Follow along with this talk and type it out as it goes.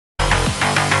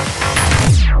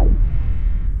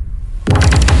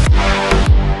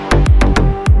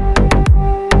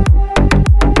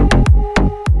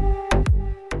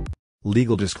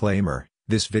Legal disclaimer: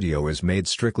 this video is made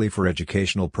strictly for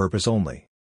educational purpose only.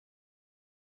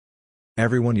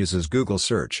 Everyone uses Google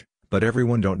search, but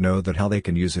everyone don't know that how they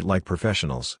can use it like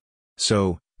professionals.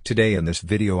 So, today in this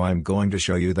video I'm going to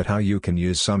show you that how you can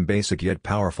use some basic yet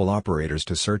powerful operators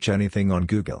to search anything on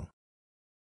Google.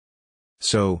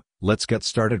 So, let's get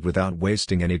started without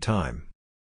wasting any time.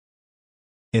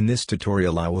 In this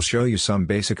tutorial I will show you some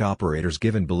basic operators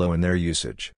given below and their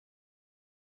usage.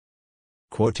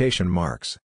 Quotation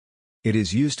marks. It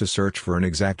is used to search for an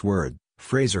exact word,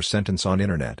 phrase or sentence on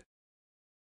internet.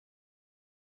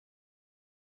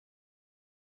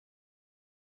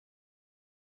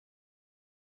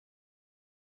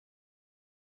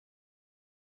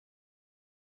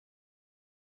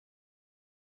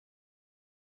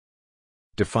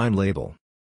 Define label.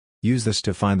 Use this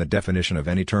to find the definition of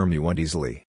any term you want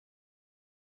easily.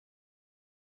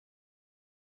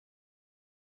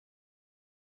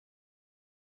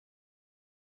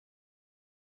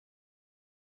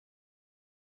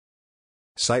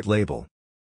 Site label.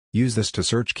 Use this to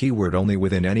search keyword only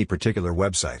within any particular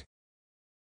website.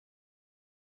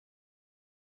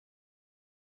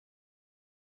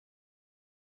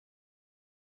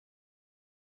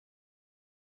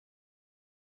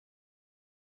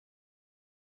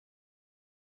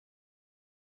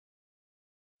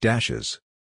 Dashes.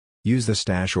 Use the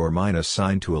dash or minus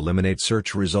sign to eliminate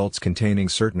search results containing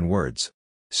certain words.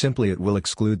 Simply it will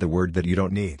exclude the word that you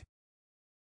don't need.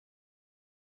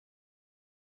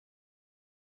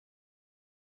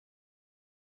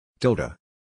 Tilde.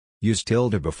 Use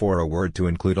tilde before a word to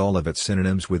include all of its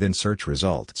synonyms within search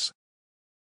results.